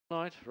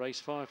Night, race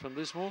 5 from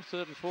Lismore,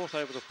 third and fourth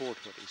over the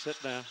 420.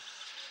 Set now.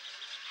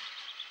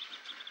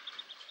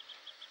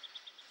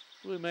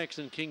 Blue Max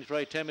and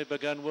Kingsbury Tammy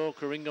begun well.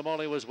 Coringa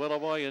Molly was well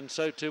away, and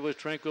so too was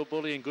Tranquil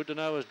Bully, and Good to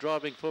Know is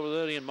driving forward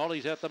early, and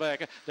Molly's out the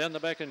back. Down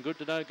the back, and Good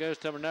to Know goes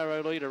to a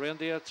narrow lead. Around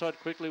the outside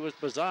quickly was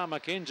Bizarre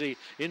Mackenzie.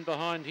 In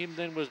behind him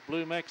then was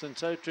Blue Max, and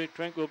so too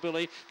Tranquil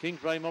Bully.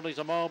 Kingsbury Molly's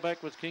a mile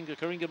back with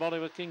Coringa Molly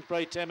with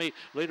Kingsbury Tammy.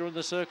 Leader in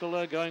the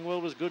circle going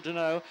well was Good to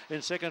Know.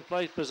 In second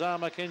place, Bizarre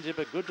Mackenzie,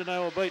 but Good to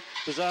Know will beat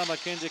Bizarre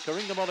Mackenzie.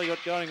 Coringa Molly got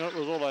going, and it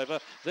was all over.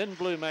 Then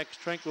Blue Max,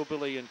 Tranquil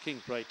Bully, and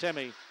Kingsbury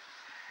Tammy.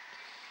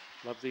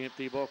 Love the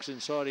empty box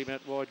inside him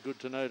out wide. Good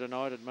to Know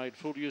tonight, and made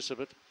full use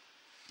of it.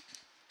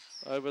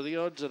 Over the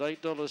odds at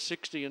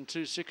 $8.60 and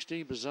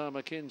 $2.60. Bizarre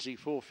Mackenzie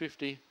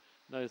 $4.50.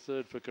 No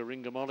third for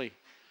Coringa Molly.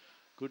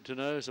 Good to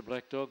Know is a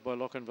black dog by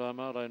Lochinvar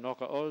Marlow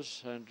Knocker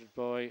Oz, and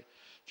by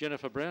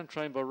Jennifer Brown,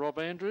 trained by Rob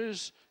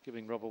Andrews,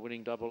 giving Rob a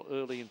winning double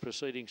early in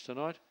proceedings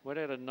tonight. Went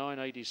out at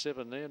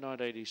 9.87 there,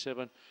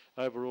 9.87.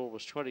 Overall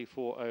was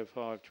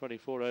 24.05,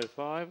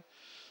 24.05.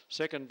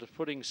 Second,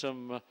 putting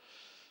some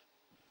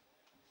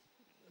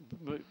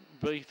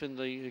beef in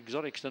the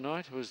exotics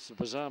tonight was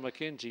Bizarre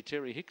Mackenzie,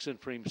 Terry Hickson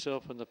for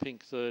himself, and the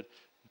pink third,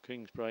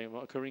 Kingsbury,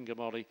 Coringa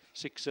Molly,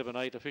 6, 7,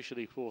 8,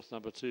 officially fourth,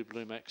 number 2,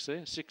 Blue Max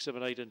there, 6,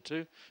 7, 8 and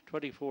 2,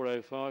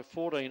 24.05,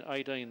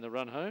 14.18 the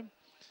run home.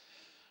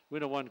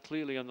 Winner 1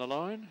 clearly on the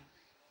line.